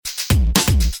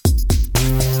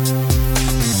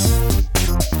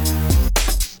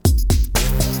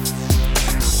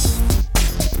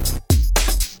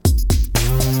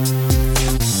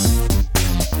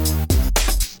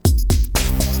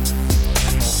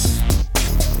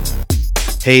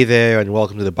Hey there, and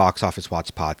welcome to the Box Office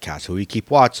Watch podcast, where we keep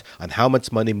watch on how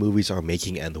much money movies are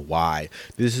making and why.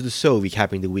 This is the show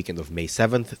recapping the weekend of May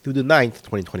 7th through the 9th,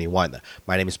 2021.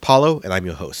 My name is Paulo, and I'm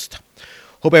your host.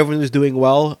 Hope everyone is doing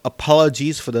well.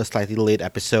 Apologies for the slightly delayed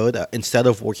episode. Instead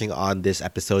of working on this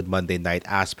episode Monday night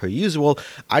as per usual,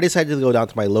 I decided to go down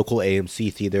to my local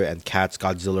AMC theater and catch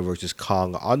Godzilla vs.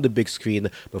 Kong on the big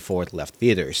screen before it left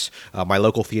theaters. My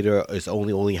local theater is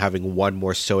only having one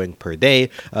more showing per day,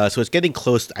 so it's getting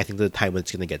close, I think, to the time when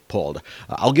it's going to get pulled.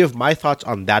 I'll give my thoughts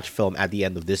on that film at the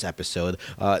end of this episode.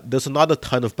 There's not a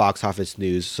ton of box office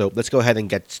news, so let's go ahead and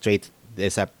get straight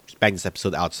bang this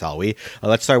episode out, shall we?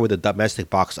 Let's start with the domestic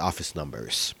box office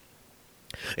numbers.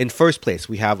 In first place,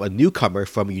 we have a newcomer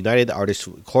from United Artists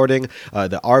Recording,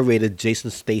 the R-rated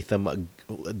Jason Statham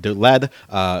led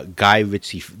Guy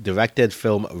Ritchie directed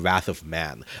film Wrath of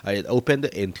Man. It opened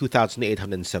in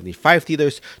 2,875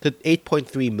 theaters to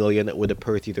 8.3 million with a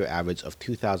per theater average of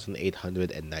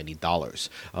 $2,890.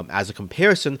 As a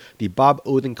comparison, the Bob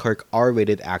Odenkirk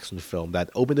R-rated action film that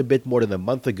opened a bit more than a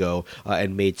month ago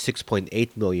and made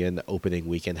 6.8 million opening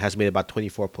weekend has made about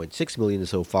 24.6 million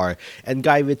so far, and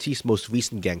Guy Ritchie's most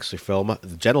recent gangster film,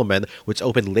 The Gentleman, which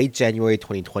opened late January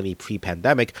 2020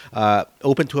 pre-pandemic,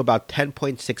 opened to about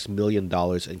 $10.6 million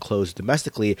and closed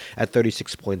domestically at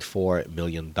 $36.4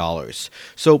 million.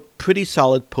 So pretty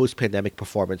solid post-pandemic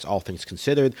performance, all things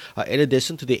considered. In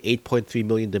addition to the 8.3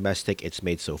 million domestic it's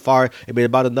made so far, it made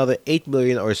about another 8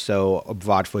 million or so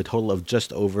abroad for a total of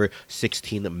just over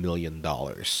 $16 million.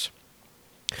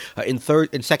 In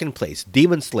second place,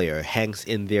 Demon Slayer hangs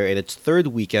in there in its third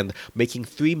weekend, making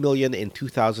 3 million in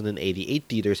 2,088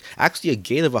 theaters, actually a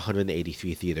gain of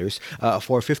 183 theaters,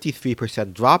 for a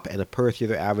 53% drop and a per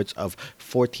theater average of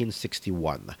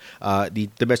 1461. The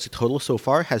domestic total so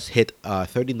far has hit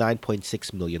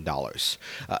 $39.6 million.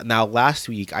 Now, last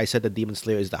week, I said that Demon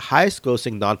Slayer is the highest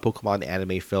grossing non-Pokemon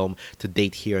anime film to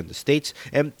date here in the States,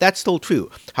 and that's still true.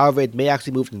 However, it may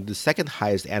actually move into the second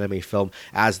highest anime film,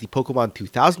 as the Pokemon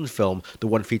 2000 film, the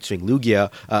one featuring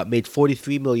Lugia, made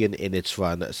 43 million in its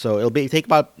run. So it'll take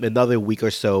about another week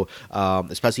or so,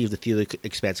 especially if the theater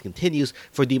expansion continues,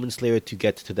 for Demon Slayer to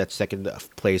get to that second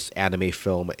place anime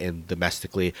film in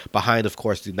domestically, behind, of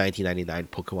course, the 1999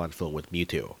 Pokemon film with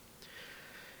Mewtwo.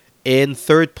 In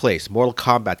third place, Mortal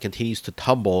Kombat continues to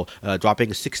tumble,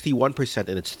 dropping 61%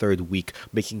 in its third week,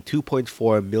 making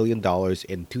 $2.4 million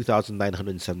in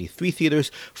 2,973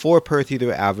 theaters for a per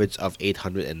theater average of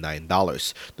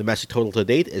 $809. Domestic total to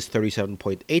date is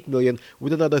 $37.8 million,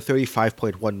 with another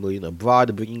 $35.1 million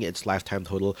abroad, bringing its lifetime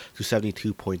total to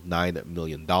 $72.9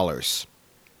 million.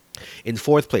 In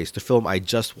fourth place, the film I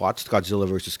just watched, Godzilla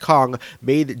vs. Kong,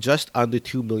 made just under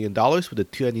 $2 million with a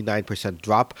 29%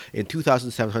 drop in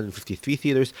 2,753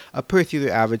 theaters, a per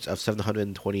theater average of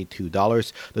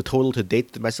 $722. The total to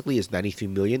date domestically is $93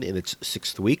 million in its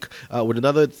sixth week. With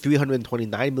another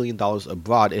 $329 million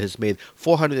abroad, it has made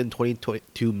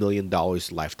 $422 million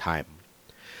lifetime.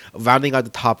 Rounding out the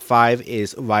top five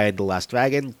is Raya and the Last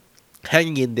Dragon,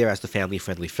 hanging in there as the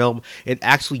family-friendly film. It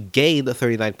actually gained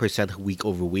 39% week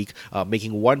over week,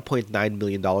 making $1.9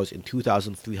 million in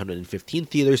 2,315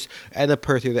 theaters and a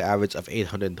per theater average of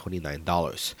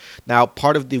 $829. Now,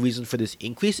 part of the reason for this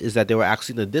increase is that there were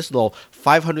actually an additional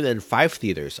 505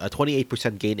 theaters, a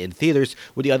 28% gain in theaters,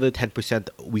 with the other 10%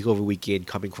 week over week gain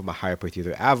coming from a higher per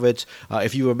theater average.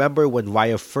 If you remember, when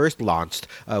Raya first launched,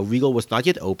 Regal was not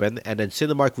yet open, and then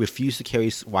Cinemark refused to carry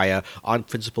Raya on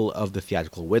principle of the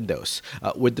theatrical windows.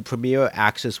 With the premiere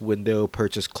access window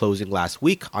purchase closing last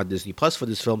week on Disney Plus for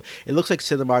this film, it looks like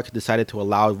Cinemark decided to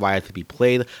allow Raya to be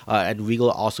played, and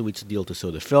Regal also reached a deal to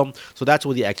show the film, so that's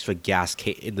where the extra gas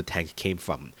in the tank came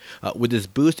from. With this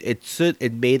boost,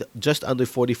 it made just under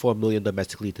 $44 million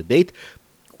domestically to date,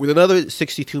 with another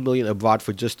 $62 million abroad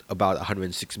for just about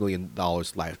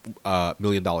 $106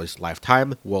 million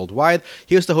lifetime worldwide.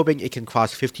 Here's to hoping it can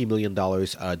cross $50 million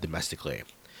domestically.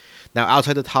 Now,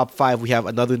 outside the top five, we have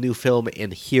another new film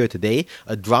in here today,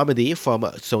 a dramedy from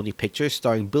Sony Pictures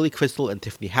starring Billy Crystal and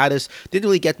Tiffany Haddish. Didn't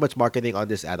really get much marketing on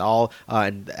this at all,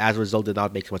 and as a result did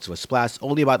not make much of a splash.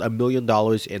 Only about $1 million in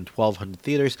 1,200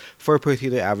 theaters for a per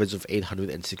theater average of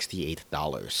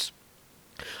 $868.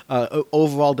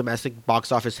 Overall, domestic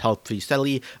box office held pretty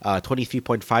steadily,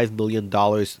 $23.5 million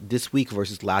this week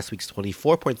versus last week's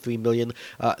 $24.3 million.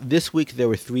 This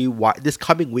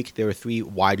coming week, there were three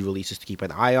wide releases to keep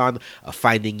an eye on.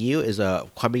 Finding You is a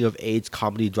coming-of-age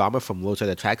comedy drama from Roadside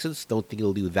Attractions. Don't think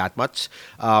it'll do that much.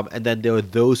 And then there were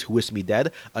Those Who Wish Me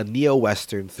Dead, a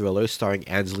neo-western thriller starring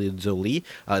Angelina Jolie.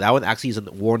 That one actually is a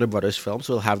Warner Brothers film,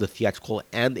 so it'll have the theatrical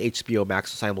and HBO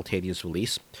Max simultaneous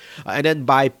release. And then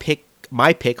by pick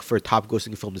my pick for top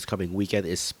grossing film this coming weekend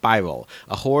is Spiral,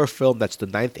 a horror film that's the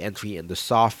ninth entry in the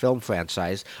Saw film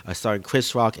franchise, starring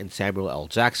Chris Rock and Samuel L.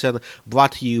 Jackson,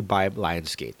 brought to you by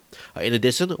Lionsgate. In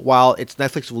addition, while its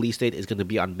Netflix release date is going to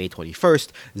be on May 21st,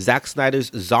 Zack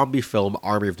Snyder's zombie film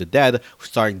Army of the Dead,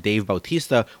 starring Dave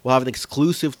Bautista, will have an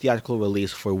exclusive theatrical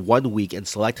release for 1 week in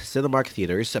select Cinemark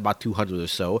theaters, about 200 or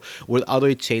so, with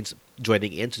other chains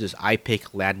joining in, such as iPic,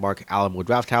 Landmark, Alamo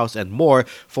Drafthouse, and more,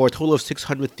 for a total of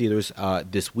 600 theaters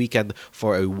this weekend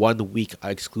for a 1 week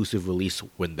exclusive release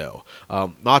window.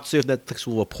 Not sure if Netflix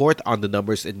will report on the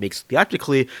numbers it makes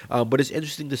theatrically, but it's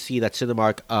interesting to see that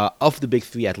Cinemark, of the big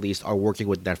three at least, are working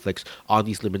with Netflix on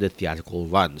these limited theatrical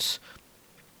runs.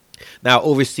 Now,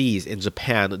 overseas, in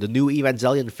Japan, the new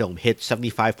Evangelion film hit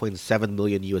 $75.7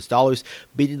 million US dollars,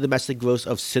 beating the domestic gross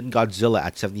of Shin Godzilla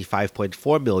at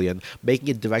 $75.4 million, making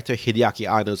it director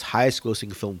Hideaki Anno's highest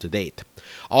grossing film to date.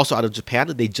 Also out of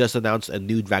Japan, they just announced a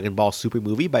new Dragon Ball Super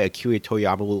movie by Akira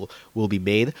Toriyama will be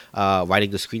made, writing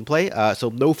the screenplay. So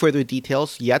no further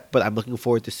details yet, but I'm looking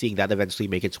forward to seeing that eventually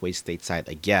make its way stateside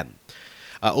again.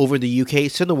 Over in the UK,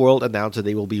 Cineworld announced that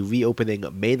they will be reopening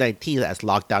May 19th as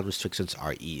lockdown restrictions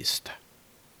are eased.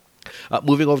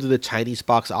 Moving over to the Chinese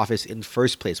box office, in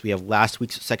first place, we have last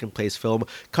week's second place film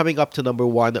coming up to number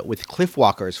one with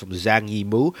Cliffwalkers from Zhang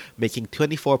Yimou, making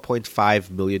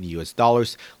 $24.5 million US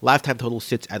dollars. Lifetime total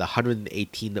sits at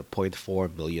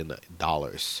 $118.4 million.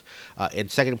 In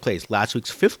second place, last week's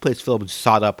fifth place film,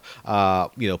 Sawed Up,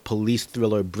 police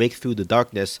thriller Breakthrough the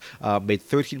Darkness, made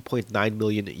 $13.9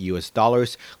 million US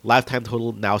dollars. Lifetime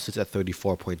total now sits at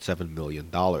 $34.7 million.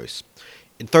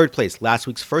 In third place, last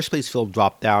week's first place film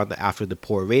dropped down after the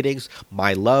poor ratings.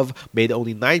 My Love made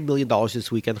only $9 million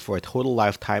this weekend for a total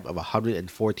lifetime of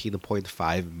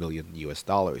 $114.5 million US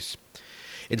dollars.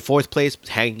 In fourth place,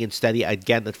 hanging in steady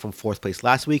again from fourth place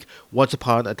last week, Once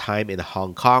Upon a Time in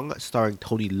Hong Kong, starring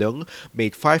Tony Leung,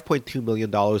 made $5.2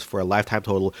 million for a lifetime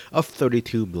total of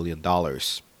 $32 million.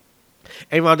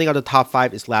 And rounding out the top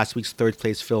five is last week's third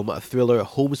place film thriller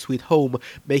Home Sweet Home,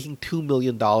 making $2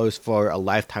 million for a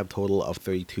lifetime total of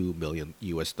 $32 million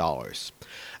US dollars.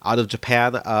 Out of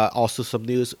Japan, also some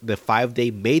news, the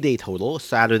 5-day May Day total,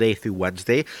 Saturday through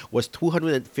Wednesday, was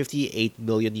 $258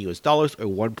 million US dollars, or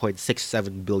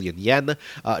 1.67 billion yen.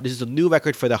 This is a new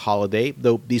record for the holiday,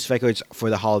 though these records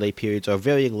for the holiday periods are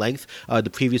varying length.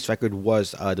 The previous record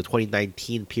was the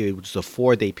 2019 period, which is a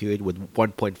 4-day period with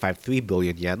 1.53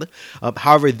 billion yen.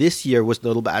 However, this year was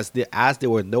notable as there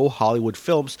were no Hollywood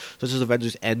films such as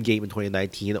Avengers Endgame in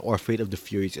 2019 or Fate of the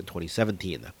Furious in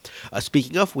 2017.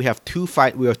 Speaking of, we are 2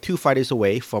 Fridays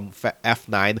away from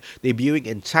F9 debuting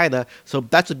in China, so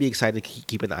that's to be exciting to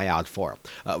keep an eye out for.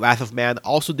 Wrath of Man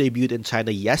also debuted in China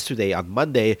yesterday on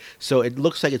Monday, so it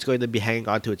looks like it's going to be hanging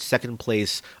on to its second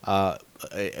place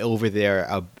over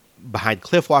there behind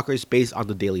Cliffwalkers based on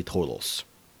the daily totals.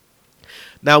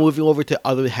 Now moving over to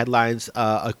other headlines,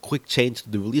 a quick change to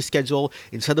the release schedule.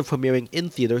 Instead of premiering in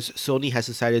theaters, Sony has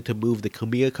decided to move the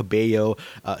Camila Cabello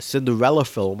Cinderella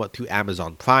film to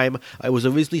Amazon Prime. It was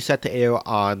originally set to air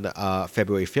on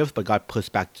February 5th, but got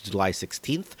pushed back to July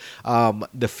 16th.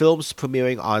 The films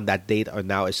premiering on that date are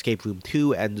now Escape Room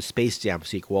 2 and the Space Jam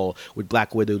sequel, with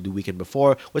Black Widow the weekend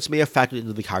before, which may have factored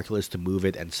into the calculus to move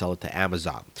it and sell it to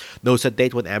Amazon. No set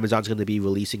date when Amazon's going to be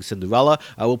releasing Cinderella.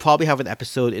 We'll probably have an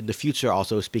episode in the future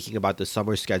also speaking about the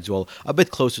summer schedule a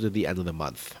bit closer to the end of the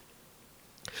month.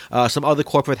 Some other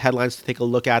corporate headlines to take a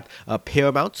look at.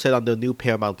 Paramount said on the new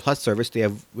Paramount Plus service they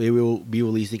will be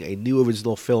releasing a new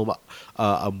original film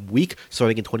a week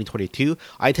starting in 2022.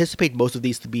 I anticipate most of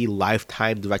these to be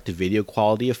lifetime direct-to-video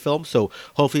quality of film, so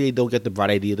hopefully they don't get the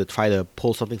bright idea to try to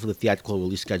pull something from the theatrical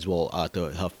release schedule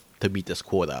to meet this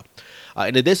quota.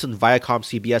 In addition, Viacom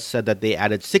CBS said that they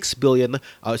added 6 million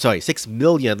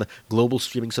global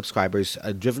streaming subscribers,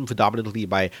 driven predominantly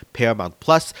by Paramount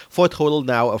Plus, for a total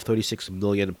now of 36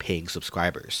 million paying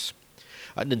subscribers.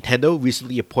 Nintendo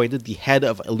recently appointed the head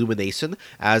of Illumination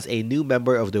as a new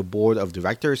member of their board of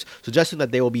directors, suggesting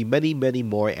that there will be many, many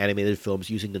more animated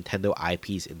films using Nintendo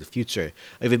IPs in the future.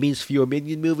 If it means fewer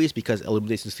Minion movies because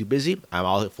Illumination's too busy, I'm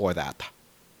all for that.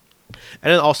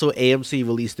 And then also AMC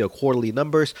released their quarterly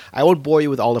numbers. I won't bore you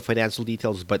with all the financial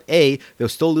details, but A, they're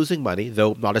still losing money,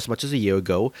 though not as much as a year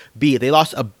ago. B, they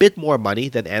lost a bit more money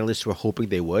than analysts were hoping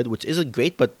they would, which isn't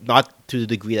great, but not to the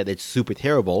degree that it's super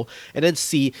terrible. And then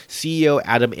C, CEO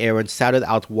Adam Aron shouted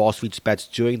out Wall Street's bets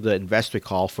during the investor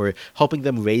call for helping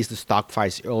them raise the stock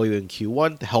price earlier in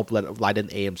Q1 to help lighten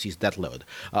AMC's debt load,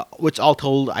 which all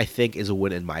told I think is a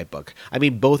win in my book. I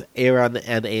mean, both Aron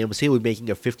and AMC were making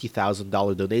a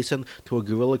 $50,000 donation donation to a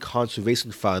gorilla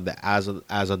conservation fund as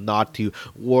a nod to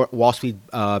Wall Street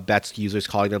bets users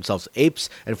calling themselves apes,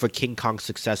 and for King Kong's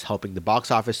success helping the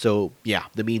box office. So yeah,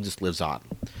 the meme just lives on.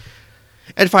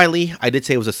 And finally, I did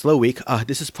say it was a slow week.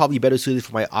 This is probably better suited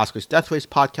for my Oscars Death Race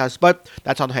podcast, but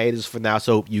that's on hiatus for now,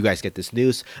 so you guys get this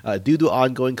news. Due to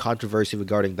ongoing controversy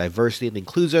regarding diversity and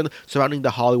inclusion surrounding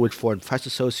the Hollywood Foreign Press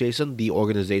Association, the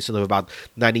organization of about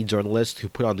 90 journalists who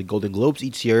put on the Golden Globes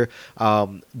each year,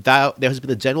 there has been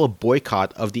a general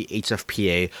boycott of the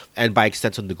HFPA and by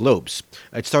extension the Globes.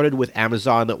 It started with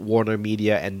Amazon, Warner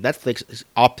Media, and Netflix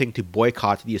opting to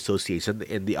boycott the association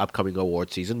in the upcoming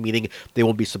award season, meaning they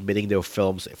won't be submitting their films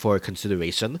for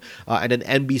consideration. And then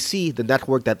NBC, the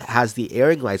network that has the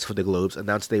airing rights for the Globes,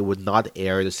 announced they would not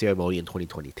air the ceremony in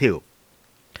 2022.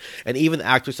 And even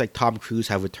actors like Tom Cruise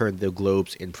have returned their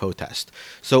Globes in protest.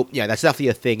 So yeah, that's definitely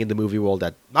a thing in the movie world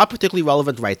that not particularly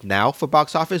relevant right now for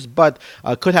box office, but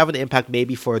could have an impact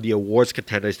maybe for the awards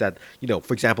contenders that,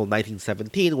 for example,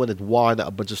 1917, when it won a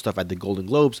bunch of stuff at the Golden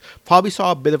Globes, probably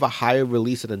saw a bit of a higher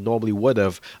release than it normally would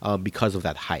have because of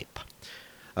that hype.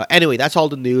 Anyway, that's all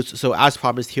the news. So as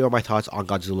promised, here are my thoughts on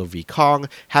Godzilla v. Kong.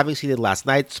 Having seen it last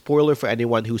night, spoiler for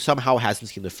anyone who somehow hasn't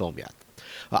seen the film yet.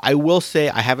 I will say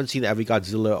I haven't seen every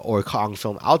Godzilla or Kong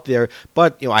film out there,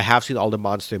 but I have seen all the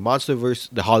MonsterVerse,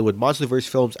 the Hollywood MonsterVerse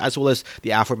films, as well as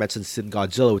the aforementioned Shin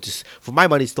Godzilla, which is, for my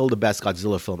money, still the best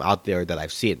Godzilla film out there that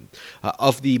I've seen.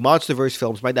 Of the MonsterVerse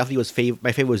films, my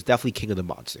favorite was definitely King of the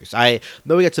Monsters. I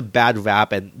know it gets a bad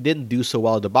rap and didn't do so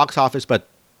well at the box office, but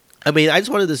I just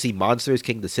wanted to see monsters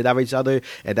king the shit out of each other,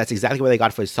 and that's exactly what I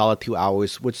got for a solid 2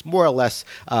 hours, which more or less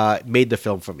made the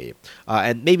film for me.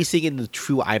 And maybe seeing it in the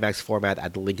true IMAX format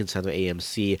at the Lincoln Center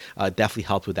AMC definitely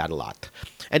helped with that a lot.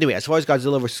 Anyway, as far as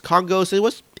Godzilla vs. Kong goes, it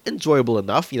was enjoyable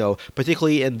enough,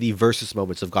 particularly in the versus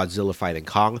moments of Godzilla fighting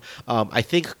Kong. I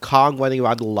think Kong running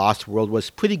around the Lost World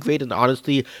was pretty great, and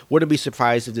honestly, wouldn't be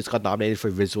surprised if this got nominated for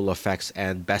visual effects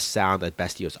and best sound at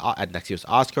next year's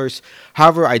Oscars.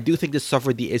 However, I do think this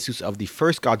suffered the issues of the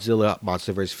first Godzilla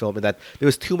MonsterVerse film in that there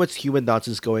was too much human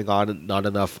nonsense going on and not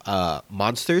enough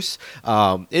monsters.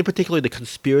 In particular, the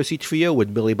conspiracy trio with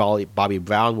Millie Bobby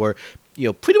Brown were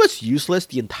pretty much useless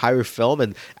the entire film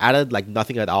and added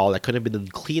nothing at all. That could have been done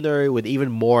cleaner with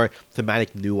even more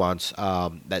thematic nuance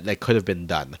that could have been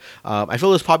done. I feel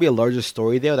there's probably a larger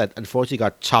story there that unfortunately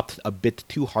got chopped a bit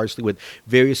too harshly with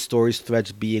various stories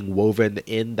threads being woven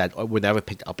in that were never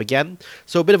picked up again.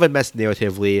 So a bit of a mess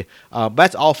narratively, but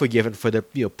that's all forgiven for the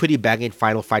pretty banging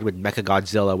final fight with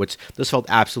Mechagodzilla, which just felt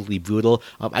absolutely brutal.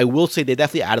 I will say they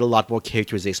definitely added a lot more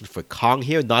characterization for Kong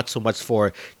here, not so much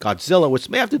for Godzilla, which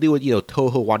may have to do with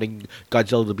Toho wanting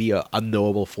Godzilla to be an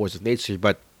unknowable force of nature,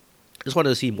 but I just wanted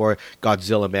to see more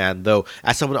Godzilla, man. Though,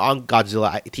 as someone on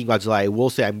Team Godzilla, I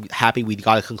will say I'm happy we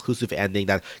got a conclusive ending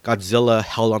that Godzilla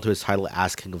held onto his title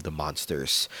as King of the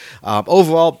Monsters.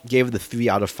 Overall, gave it a 3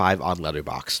 out of 5 on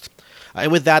Letterboxd. And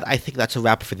with that, I think that's a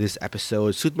wrap for this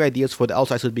episode. Shoot me ideas for what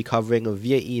else I should be covering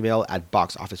via email at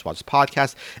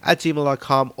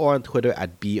boxofficewatchpodcast@gmail.com or on Twitter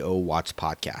at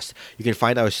BOWatchPodcast. You can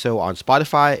find our show on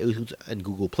Spotify, iTunes, and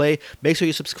Google Play. Make sure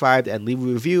you subscribe and leave a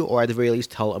review, or at the very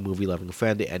least, tell a movie-loving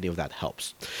friend. Any of that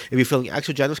helps. If you're feeling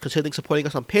extra generous, considering supporting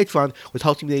us on Patreon, which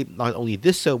helps me make not only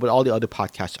this show, but all the other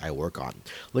podcasts I work on.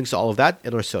 Links to all of that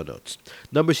in our show notes.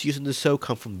 Numbers used in this show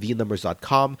come from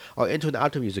thenumbers.com. Our intro and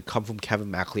outro music come from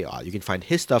Kevin MacLeod. You can find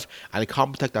his stuff at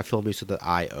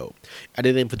incompetech.filmmusic.io.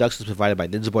 Editing and production is provided by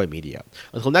Ninja Boy Media.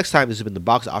 Until next time, this has been the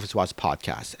Box Office Watch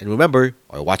Podcast. And remember,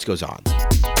 our watch goes on.